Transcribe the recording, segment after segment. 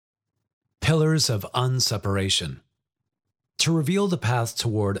Pillars of unseparation. To reveal the path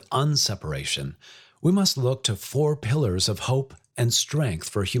toward unseparation, we must look to 4 pillars of hope and strength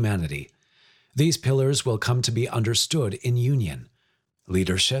for humanity. These pillars will come to be understood in union: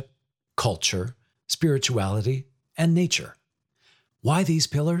 leadership, culture, spirituality, and nature. Why these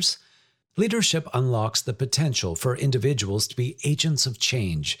pillars? Leadership unlocks the potential for individuals to be agents of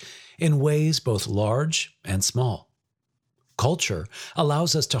change in ways both large and small. Culture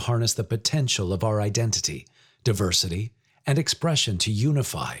allows us to harness the potential of our identity, diversity, and expression to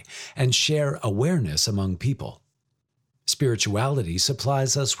unify and share awareness among people. Spirituality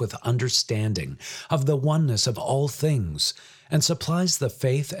supplies us with understanding of the oneness of all things and supplies the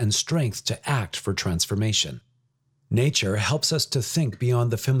faith and strength to act for transformation. Nature helps us to think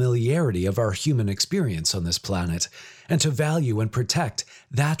beyond the familiarity of our human experience on this planet and to value and protect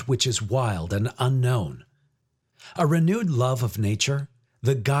that which is wild and unknown. A renewed love of nature,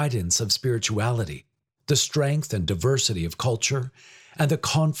 the guidance of spirituality, the strength and diversity of culture, and the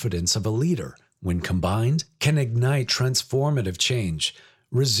confidence of a leader, when combined, can ignite transformative change,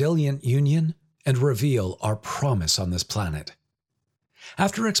 resilient union, and reveal our promise on this planet.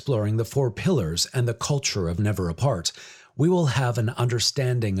 After exploring the 4 pillars and the culture of never apart, we will have an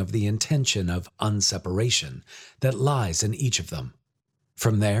understanding of the intention of unseparation that lies in each of them.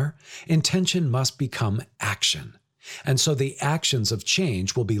 From there, intention must become action, and so the actions of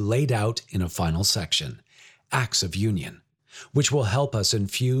change will be laid out in a final section, Acts of Union, which will help us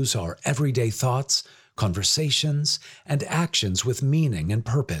infuse our everyday thoughts, conversations, and actions with meaning and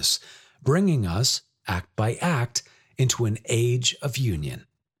purpose, bringing us, act by act, into an age of union.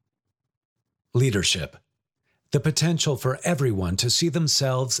 Leadership. The potential for everyone to see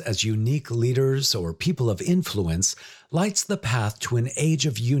themselves as unique leaders or people of influence lights the path to an age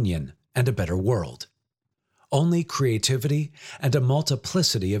of union and a better world. Only creativity and a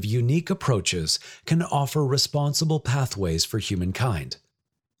multiplicity of unique approaches can offer responsible pathways for humankind.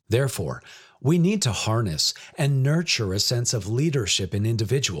 Therefore, we need to harness and nurture a sense of leadership in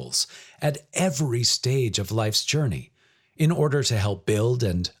individuals at every stage of life's journey in order to help build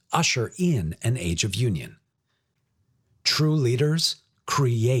and usher in an age of union. True leaders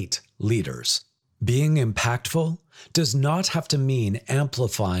create leaders. Being impactful does not have to mean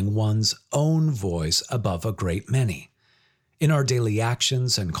amplifying one's own voice above a great many. In our daily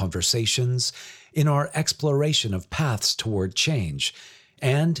actions and conversations, in our exploration of paths toward change,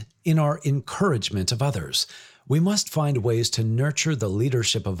 and in our encouragement of others, we must find ways to nurture the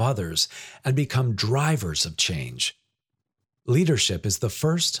leadership of others and become drivers of change. Leadership is the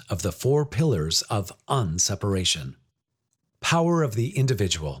first of the 4 pillars of unseparation. Power of the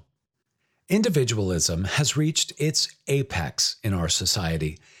individual. Individualism has reached its apex in our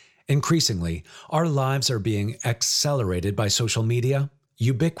society. Increasingly, our lives are being accelerated by social media,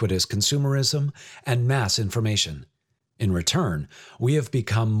 ubiquitous consumerism, and mass information. In return, we have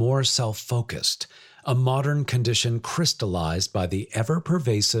become more self-focused, a modern condition crystallized by the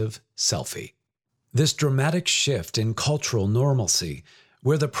ever-pervasive selfie. This dramatic shift in cultural normalcy,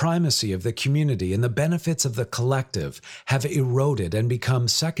 where the primacy of the community and the benefits of the collective have eroded and become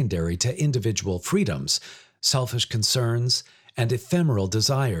secondary to individual freedoms, selfish concerns, and ephemeral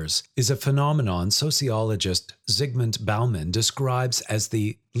desires, is a phenomenon sociologist Zygmunt Bauman describes as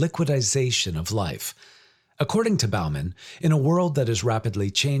the liquidization of life. According to Bauman, in a world that is rapidly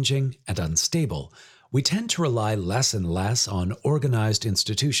changing and unstable, we tend to rely less and less on organized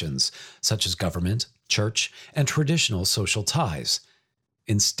institutions, such as government, church, and traditional social ties.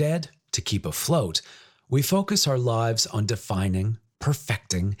 Instead, to keep afloat, we focus our lives on defining,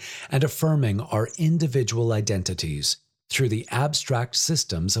 perfecting, and affirming our individual identities through the abstract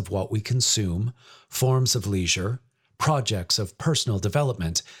systems of what we consume, forms of leisure, projects of personal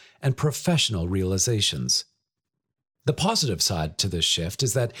development, and professional realizations. The positive side to this shift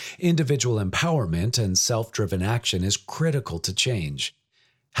is that individual empowerment and self-driven action is critical to change.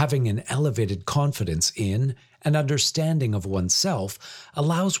 Having an elevated confidence in and understanding of oneself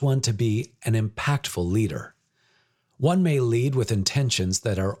allows one to be an impactful leader. One may lead with intentions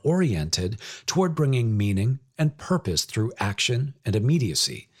that are oriented toward bringing meaning and purpose through action and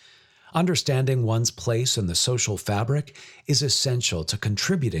immediacy. Understanding one's place in the social fabric is essential to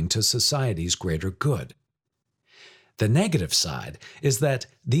contributing to society's greater good. The negative side is that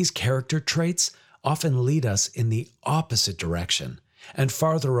these character traits often lead us in the opposite direction and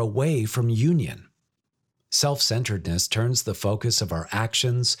farther away from union. Self-centeredness turns the focus of our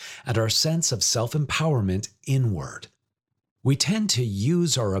actions and our sense of self-empowerment inward. We tend to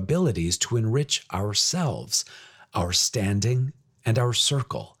use our abilities to enrich ourselves, our standing, and our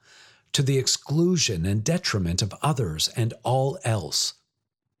circle, to the exclusion and detriment of others and all else.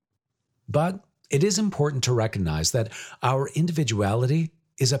 But it is important to recognize that our individuality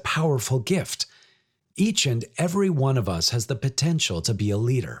is a powerful gift. Each and every one of us has the potential to be a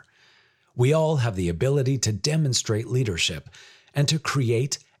leader. We all have the ability to demonstrate leadership and to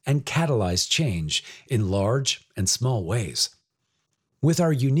create and catalyze change in large and small ways. With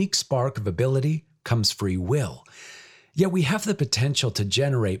our unique spark of ability comes free will, yet we have the potential to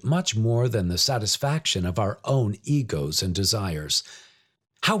generate much more than the satisfaction of our own egos and desires.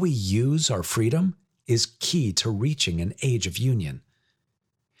 How we use our freedom is key to reaching an age of union.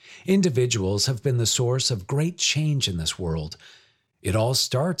 Individuals have been the source of great change in this world. It all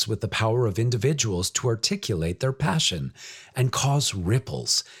starts with the power of individuals to articulate their passion and cause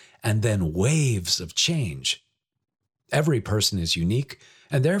ripples and then waves of change. Every person is unique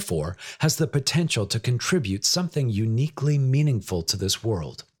and therefore has the potential to contribute something uniquely meaningful to this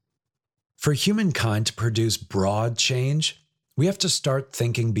world. For humankind to produce broad change, we have to start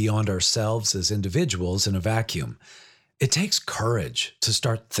thinking beyond ourselves as individuals in a vacuum. It takes courage to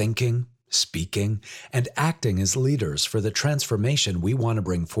start thinking, speaking, and acting as leaders for the transformation we want to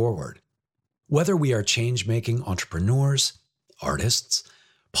bring forward. Whether we are change-making entrepreneurs, artists,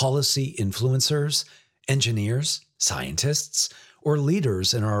 policy influencers, engineers, scientists, or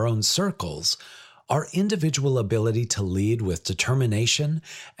leaders in our own circles, our individual ability to lead with determination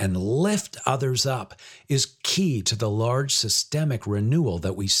and lift others up is key to the large systemic renewal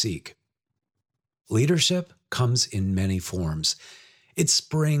that we seek. Leadership comes in many forms. It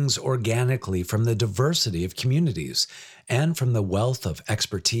springs organically from the diversity of communities and from the wealth of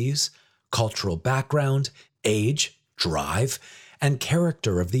expertise, cultural background, age, drive, and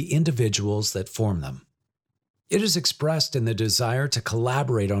character of the individuals that form them. It is expressed in the desire to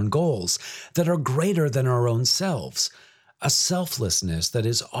collaborate on goals that are greater than our own selves, a selflessness that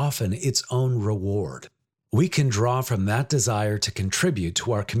is often its own reward. We can draw from that desire to contribute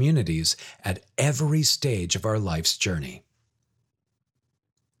to our communities at every stage of our life's journey.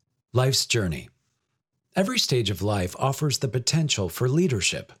 Life's journey. Every stage of life offers the potential for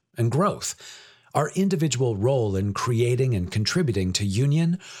leadership and growth. Our individual role in creating and contributing to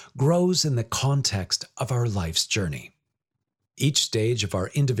union grows in the context of our life's journey. Each stage of our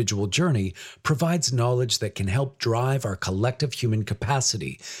individual journey provides knowledge that can help drive our collective human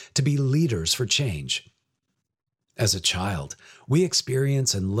capacity to be leaders for change. As a child, we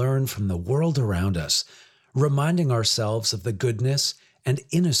experience and learn from the world around us, reminding ourselves of the goodness and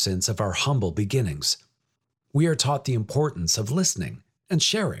innocence of our humble beginnings. We are taught the importance of listening and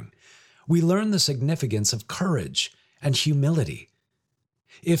sharing. We learn the significance of courage and humility.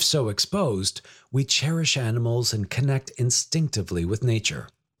 If so exposed, we cherish animals and connect instinctively with nature.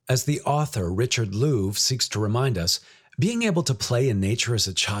 As the author Richard Louv seeks to remind us, being able to play in nature as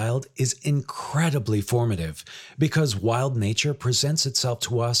a child is incredibly formative because wild nature presents itself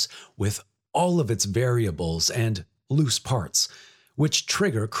to us with all of its variables and loose parts, which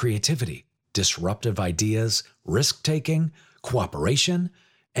trigger creativity, disruptive ideas, risk-taking, cooperation,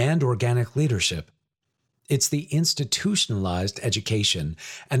 and organic leadership. It's the institutionalized education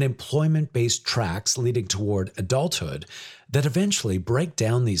and employment-based tracks leading toward adulthood that eventually break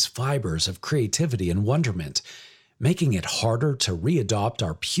down these fibers of creativity and wonderment, making it harder to readopt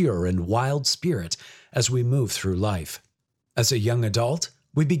our pure and wild spirit as we move through life. As a young adult,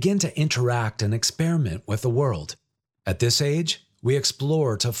 we begin to interact and experiment with the world. At this age, we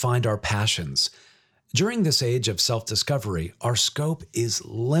explore to find our passions. During this age of self-discovery, our scope is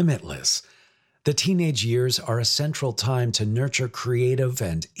limitless. The teenage years are a central time to nurture creative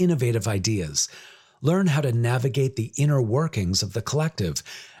and innovative ideas, learn how to navigate the inner workings of the collective,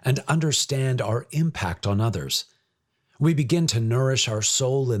 and understand our impact on others. We begin to nourish our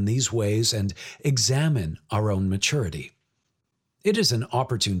soul in these ways and examine our own maturity. It is an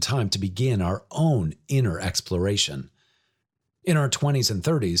opportune time to begin our own inner exploration. In our 20s and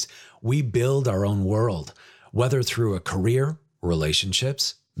 30s, we build our own world, whether through a career,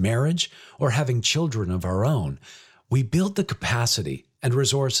 relationships, marriage, or having children of our own. We build the capacity and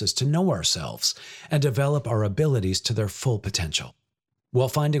resources to know ourselves and develop our abilities to their full potential, while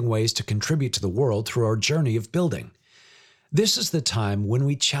finding ways to contribute to the world through our journey of building. This is the time when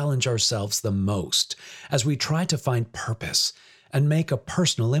we challenge ourselves the most as we try to find purpose and make a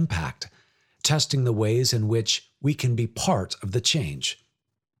personal impact, testing the ways in which we can be part of the change.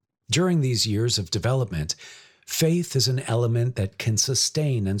 During these years of development, faith is an element that can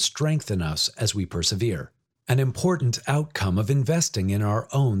sustain and strengthen us as we persevere, an important outcome of investing in our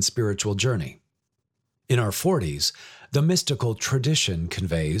own spiritual journey. In our 40s, the mystical tradition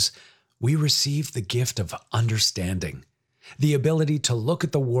conveys, we receive the gift of understanding, the ability to look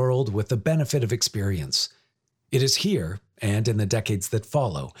at the world with the benefit of experience. It is here, and in the decades that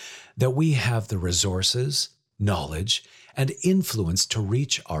follow, that we have the resources, knowledge, and influence to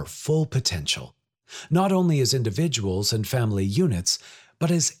reach our full potential, not only as individuals and family units,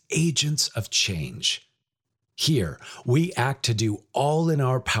 but as agents of change. Here, we act to do all in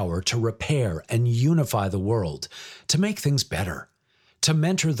our power to repair and unify the world, to make things better, to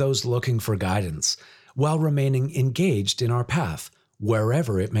mentor those looking for guidance, while remaining engaged in our path,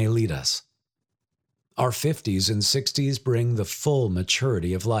 wherever it may lead us. Our 50s and 60s bring the full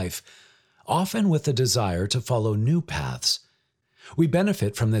maturity of life, often with the desire to follow new paths. We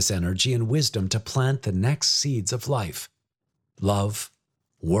benefit from this energy and wisdom to plant the next seeds of life. Love,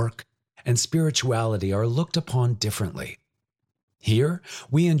 work, and spirituality are looked upon differently. Here,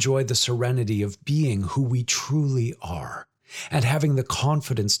 we enjoy the serenity of being who we truly are, and having the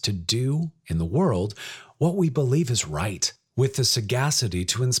confidence to do, in the world, what we believe is right, with the sagacity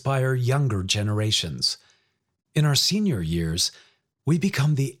to inspire younger generations. In our senior years, we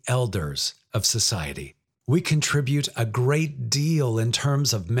become the elders of society. We contribute a great deal in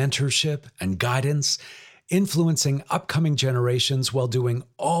terms of mentorship and guidance, influencing upcoming generations while doing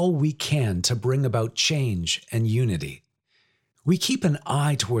all we can to bring about change and unity. We keep an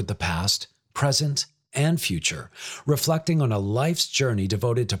eye toward the past, present, and future, reflecting on a life's journey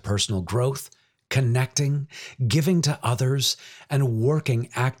devoted to personal growth, connecting, giving to others, and working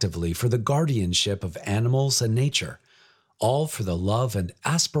actively for the guardianship of animals and nature, all for the love and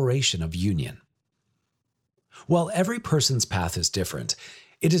aspiration of union. While every person's path is different,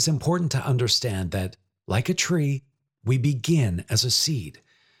 it is important to understand that, like a tree, we begin as a seed.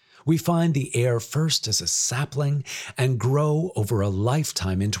 We find the air first as a sapling and grow over a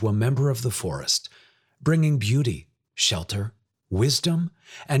lifetime into a member of the forest, bringing beauty, shelter, wisdom,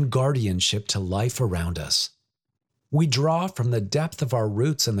 and guardianship to life around us. We draw from the depth of our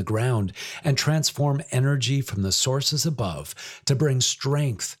roots in the ground and transform energy from the sources above to bring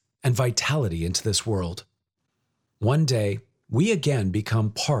strength and vitality into this world. One day, we again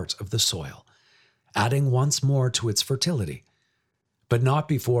become part of the soil, adding once more to its fertility, but not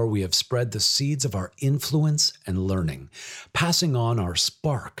before we have spread the seeds of our influence and learning, passing on our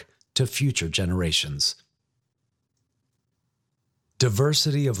spark to future generations.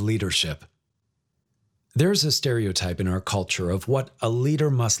 Diversity of leadership. There's a stereotype in our culture of what a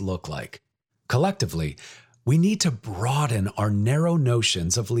leader must look like. Collectively, we need to broaden our narrow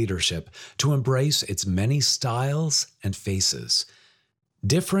notions of leadership to embrace its many styles and faces.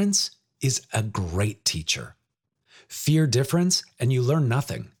 Difference is a great teacher. Fear difference and you learn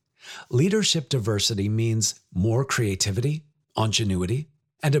nothing. Leadership diversity means more creativity, ingenuity,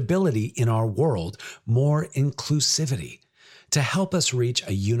 and ability in our world, more inclusivity, to help us reach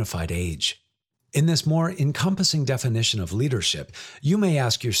a unified age. In this more encompassing definition of leadership, you may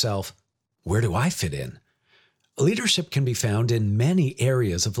ask yourself, where do I fit in? Leadership can be found in many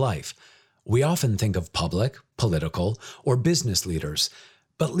areas of life. We often think of public, political, or business leaders,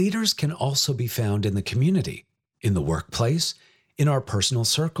 but leaders can also be found in the community, in the workplace, in our personal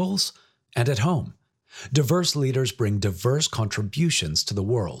circles, and at home. Diverse leaders bring diverse contributions to the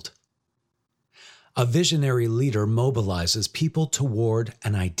world. A visionary leader mobilizes people toward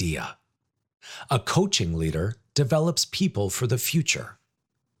an idea. A coaching leader develops people for the future.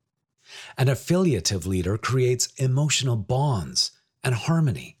 An affiliative leader creates emotional bonds and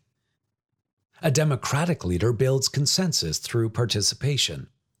harmony. A democratic leader builds consensus through participation.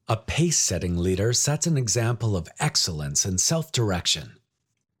 A pace-setting leader sets an example of excellence and self-direction.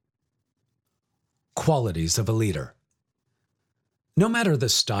 Qualities of a leader. No matter the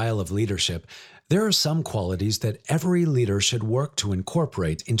style of leadership, there are some qualities that every leader should work to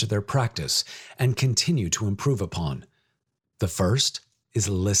incorporate into their practice and continue to improve upon. The first is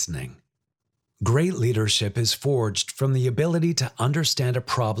listening. Great leadership is forged from the ability to understand a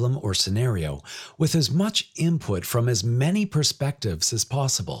problem or scenario with as much input from as many perspectives as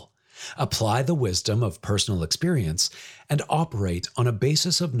possible, apply the wisdom of personal experience, and operate on a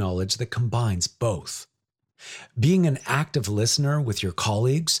basis of knowledge that combines both. Being an active listener with your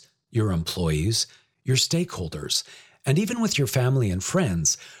colleagues, your employees, your stakeholders, and even with your family and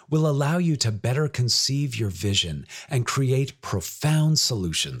friends will allow you to better conceive your vision and create profound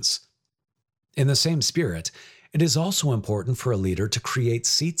solutions. In the same spirit, it is also important for a leader to create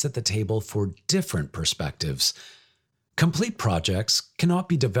seats at the table for different perspectives. Complete projects cannot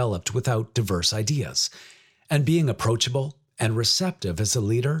be developed without diverse ideas, and being approachable and receptive as a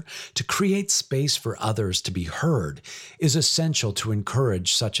leader to create space for others to be heard is essential to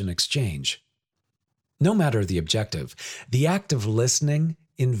encourage such an exchange. No matter the objective, the act of listening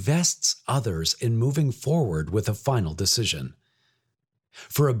invests others in moving forward with a final decision.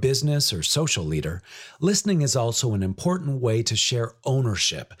 For a business or social leader, listening is also an important way to share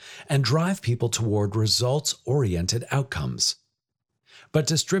ownership and drive people toward results-oriented outcomes. But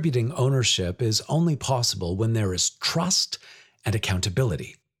distributing ownership is only possible when there is trust and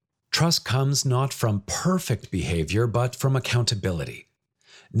accountability. Trust comes not from perfect behavior, but from accountability.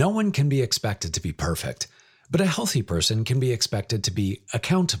 No one can be expected to be perfect, but a healthy person can be expected to be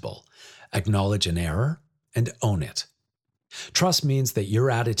accountable, acknowledge an error, and own it. Trust means that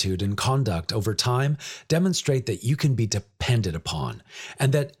your attitude and conduct over time demonstrate that you can be depended upon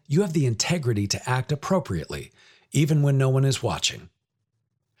and that you have the integrity to act appropriately, even when no one is watching.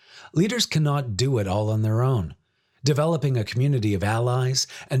 Leaders cannot do it all on their own. Developing a community of allies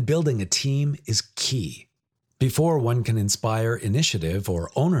and building a team is key. Before one can inspire initiative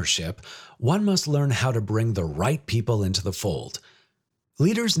or ownership, one must learn how to bring the right people into the fold.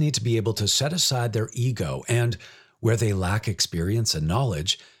 Leaders need to be able to set aside their ego and, where they lack experience and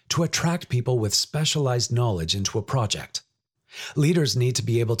knowledge, to attract people with specialized knowledge into a project. Leaders need to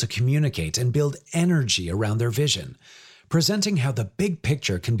be able to communicate and build energy around their vision, presenting how the big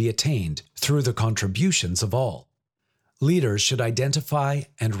picture can be attained through the contributions of all. Leaders should identify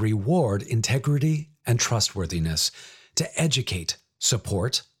and reward integrity and trustworthiness to educate,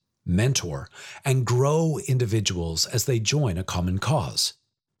 support, mentor, and grow individuals as they join a common cause.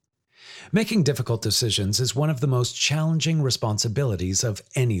 Making difficult decisions is one of the most challenging responsibilities of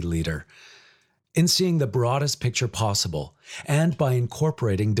any leader. In seeing the broadest picture possible, and by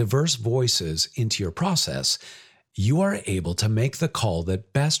incorporating diverse voices into your process, you are able to make the call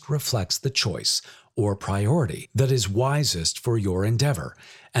that best reflects the choice or priority that is wisest for your endeavor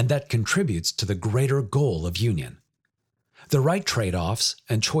and that contributes to the greater goal of union. The right trade-offs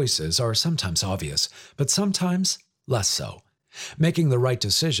and choices are sometimes obvious, but sometimes less so. Making the right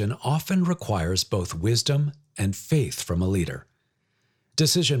decision often requires both wisdom and faith from a leader.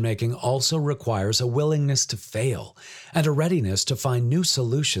 Decision-making also requires a willingness to fail and a readiness to find new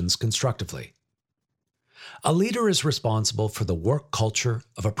solutions constructively. A leader is responsible for the work culture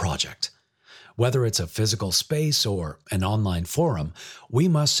of a project. Whether it's a physical space or an online forum, we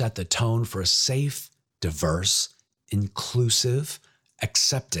must set the tone for a safe, diverse, inclusive,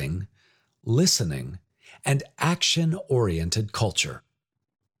 accepting, listening, and action-oriented culture.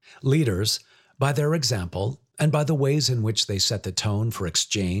 Leaders, by their example and by the ways in which they set the tone for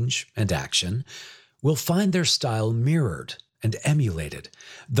exchange and action, will find their style mirrored and emulated,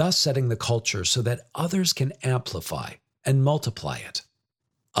 thus setting the culture so that others can amplify and multiply it.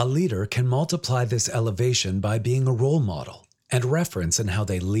 A leader can multiply this elevation by being a role model and reference in how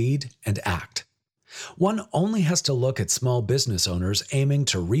they lead and act. One only has to look at small business owners aiming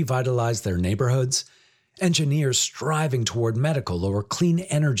to revitalize their neighborhoods, engineers striving toward medical or clean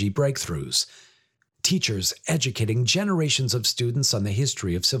energy breakthroughs, teachers educating generations of students on the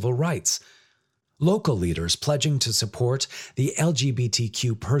history of civil rights, local leaders pledging to support the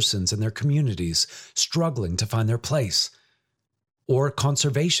LGBTQ persons in their communities struggling to find their place, or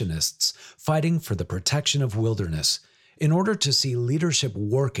conservationists fighting for the protection of wilderness in order to see leadership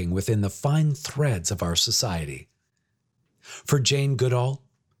working within the fine threads of our society. For Jane Goodall,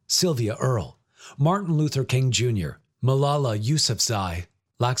 Sylvia Earle, Martin Luther King Jr., Malala Yousafzai,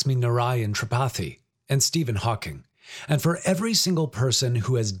 Lakshmi Narayan Tripathi, and Stephen Hawking, and for every single person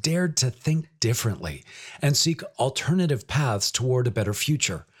who has dared to think differently and seek alternative paths toward a better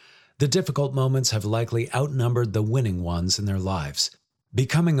future, the difficult moments have likely outnumbered the winning ones in their lives.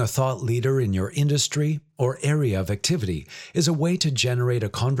 Becoming a thought leader in your industry or area of activity is a way to generate a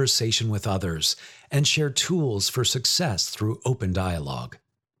conversation with others and share tools for success through open dialogue.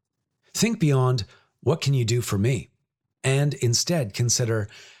 Think beyond, what can you do for me? And instead consider,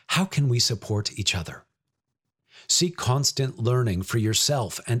 how can we support each other? Seek constant learning for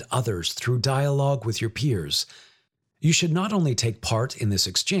yourself and others through dialogue with your peers. You should not only take part in this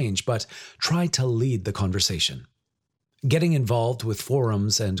exchange, but try to lead the conversation. Getting involved with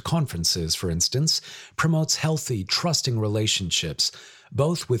forums and conferences, for instance, promotes healthy, trusting relationships,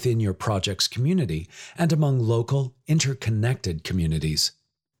 both within your project's community and among local, interconnected communities.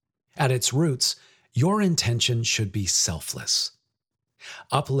 At its roots, your intention should be selfless.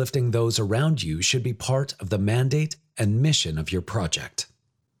 Uplifting those around you should be part of the mandate and mission of your project.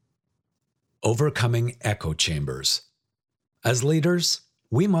 Overcoming echo chambers. As leaders,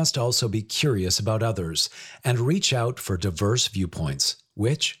 we must also be curious about others and reach out for diverse viewpoints,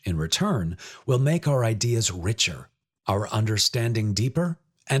 which, in return, will make our ideas richer, our understanding deeper,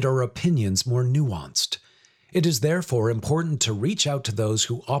 and our opinions more nuanced. It is therefore important to reach out to those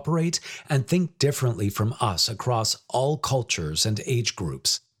who operate and think differently from us across all cultures and age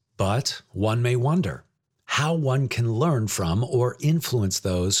groups. But one may wonder, how one can learn from or influence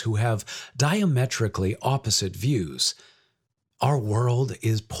those who have diametrically opposite views. Our world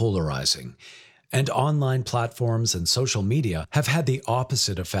is polarizing, and online platforms and social media have had the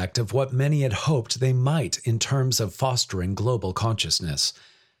opposite effect of what many had hoped they might in terms of fostering global consciousness.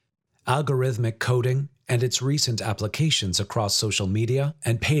 Algorithmic coding and its recent applications across social media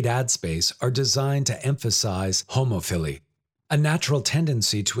and paid ad space are designed to emphasize homophily, a natural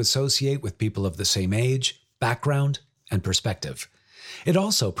tendency to associate with people of the same age, background, and perspective. It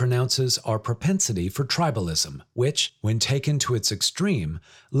also pronounces our propensity for tribalism, which, when taken to its extreme,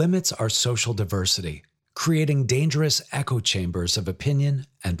 limits our social diversity, creating dangerous echo chambers of opinion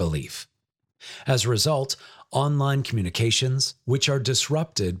and belief. As a result, online communications, which are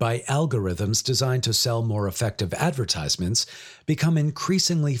disrupted by algorithms designed to sell more effective advertisements, become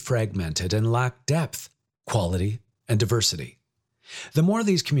increasingly fragmented and lack depth, quality, and diversity. The more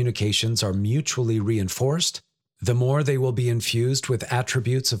these communications are mutually reinforced, the more they will be infused with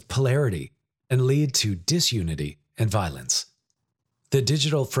attributes of polarity and lead to disunity and violence. The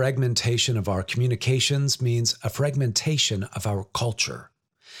digital fragmentation of our communications means a fragmentation of our culture.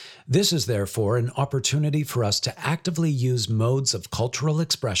 This is therefore an opportunity for us to actively use modes of cultural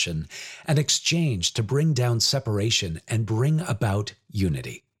expression and exchange to bring down separation and bring about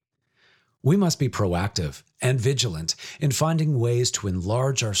unity. We must be proactive and vigilant in finding ways to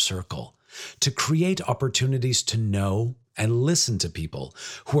enlarge our circle, to create opportunities to know and listen to people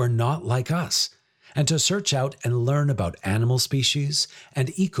who are not like us, and to search out and learn about animal species and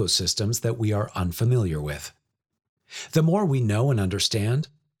ecosystems that we are unfamiliar with. The more we know and understand,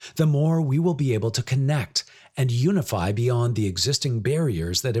 the more we will be able to connect and unify beyond the existing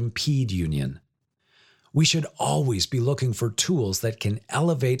barriers that impede union. We should always be looking for tools that can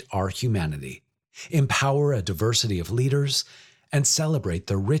elevate our humanity, empower a diversity of leaders, and celebrate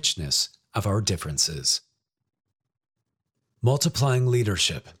the richness of our differences. Multiplying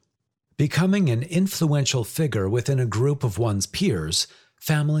leadership. Becoming an influential figure within a group of one's peers,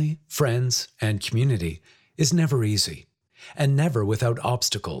 family, friends, and community is never easy, and never without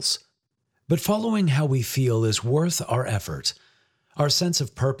obstacles. But following how we feel is worth our effort. Our sense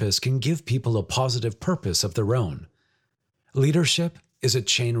of purpose can give people a positive purpose of their own. Leadership is a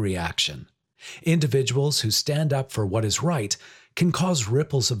chain reaction. Individuals who stand up for what is right can cause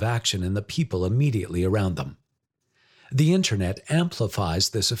ripples of action in the people immediately around them. The internet amplifies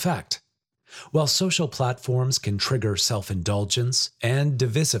this effect. While social platforms can trigger self-indulgence and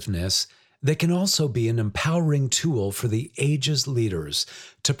divisiveness, they can also be an empowering tool for the age's leaders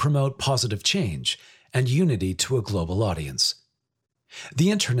to promote positive change and unity to a global audience.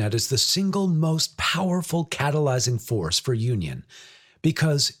 The internet is the single most powerful catalyzing force for union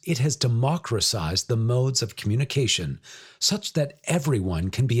because it has democratized the modes of communication such that everyone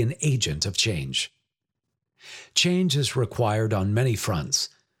can be an agent of change. Change is required on many fronts,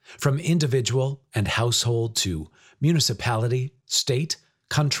 from individual and household to municipality, state,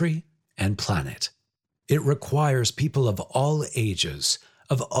 country, and planet. It requires people of all ages,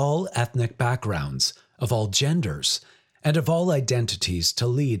 of all ethnic backgrounds, of all genders, and of all identities to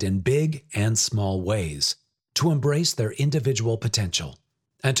lead in big and small ways, to embrace their individual potential,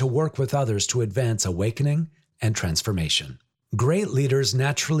 and to work with others to advance awakening and transformation. Great leaders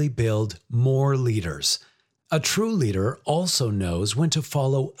naturally build more leaders. A true leader also knows when to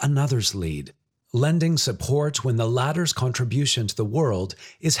follow another's lead, lending support when the latter's contribution to the world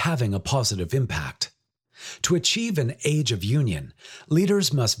is having a positive impact. To achieve an age of union,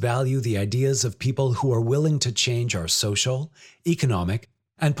 leaders must value the ideas of people who are willing to change our social, economic,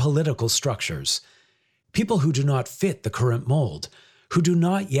 and political structures. People who do not fit the current mold, who do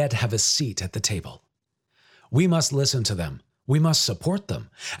not yet have a seat at the table. We must listen to them, we must support them,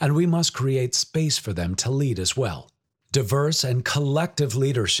 and we must create space for them to lead as well. Diverse and collective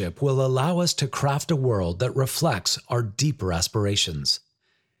leadership will allow us to craft a world that reflects our deeper aspirations.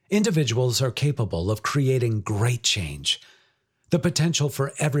 Individuals are capable of creating great change. The potential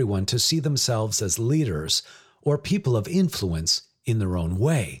for everyone to see themselves as leaders or people of influence in their own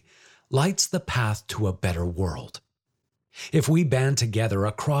way lights the path to a better world. If we band together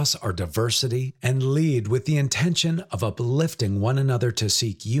across our diversity and lead with the intention of uplifting one another to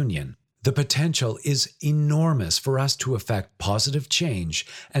seek union, the potential is enormous for us to effect positive change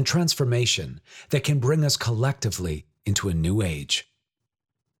and transformation that can bring us collectively into a new age.